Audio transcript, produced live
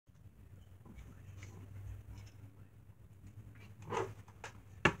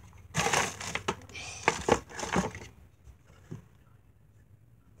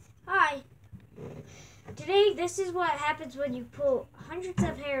Today, this is what happens when you pull hundreds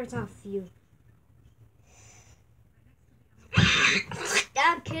of hairs off you.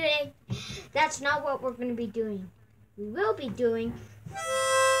 I'm kidding. That's not what we're going to be doing. We will be doing...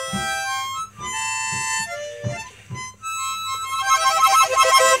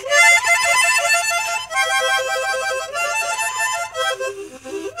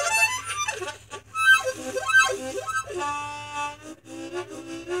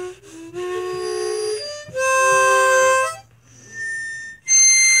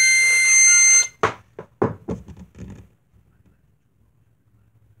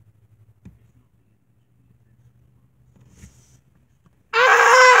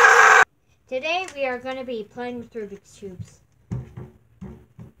 Today we are going to be playing with Rubik's Cubes.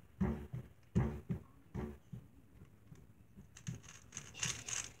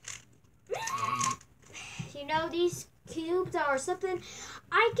 You know, these cubes are something,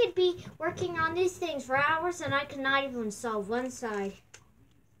 I could be working on these things for hours and I could not even solve one side.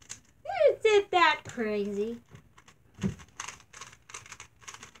 Isn't that crazy?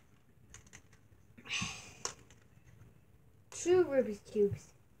 Two Rubik's Cubes.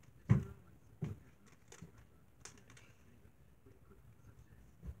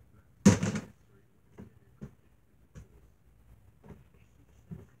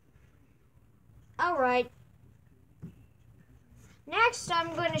 Alright, next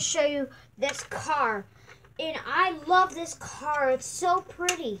I'm going to show you this car, and I love this car, it's so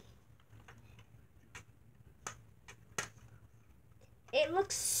pretty. It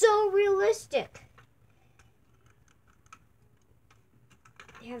looks so realistic.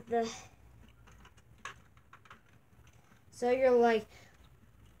 You have the, so you're like,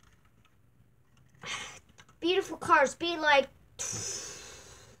 beautiful cars, be like,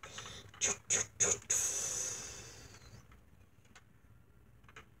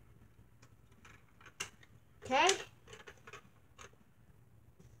 okay?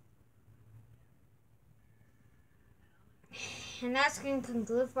 And that's going to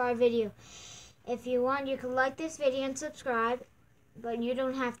conclude for our video. If you want, you can like this video and subscribe, but you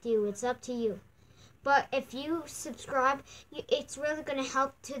don't have to. It's up to you. But if you subscribe, it's really going to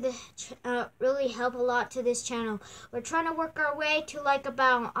help to the really help a lot to this channel. We're trying to work our way to like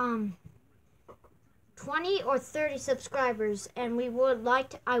about 20 or 30 subscribers, and we would like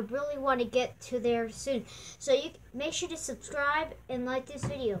to, I really want to get to there soon. So you make sure to subscribe and like this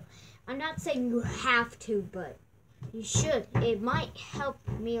video. I'm not saying you have to, but you should. It might help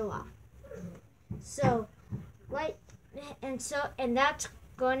me a lot. So like, and that's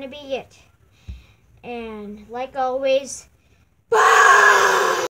going to be it. And like always, bye!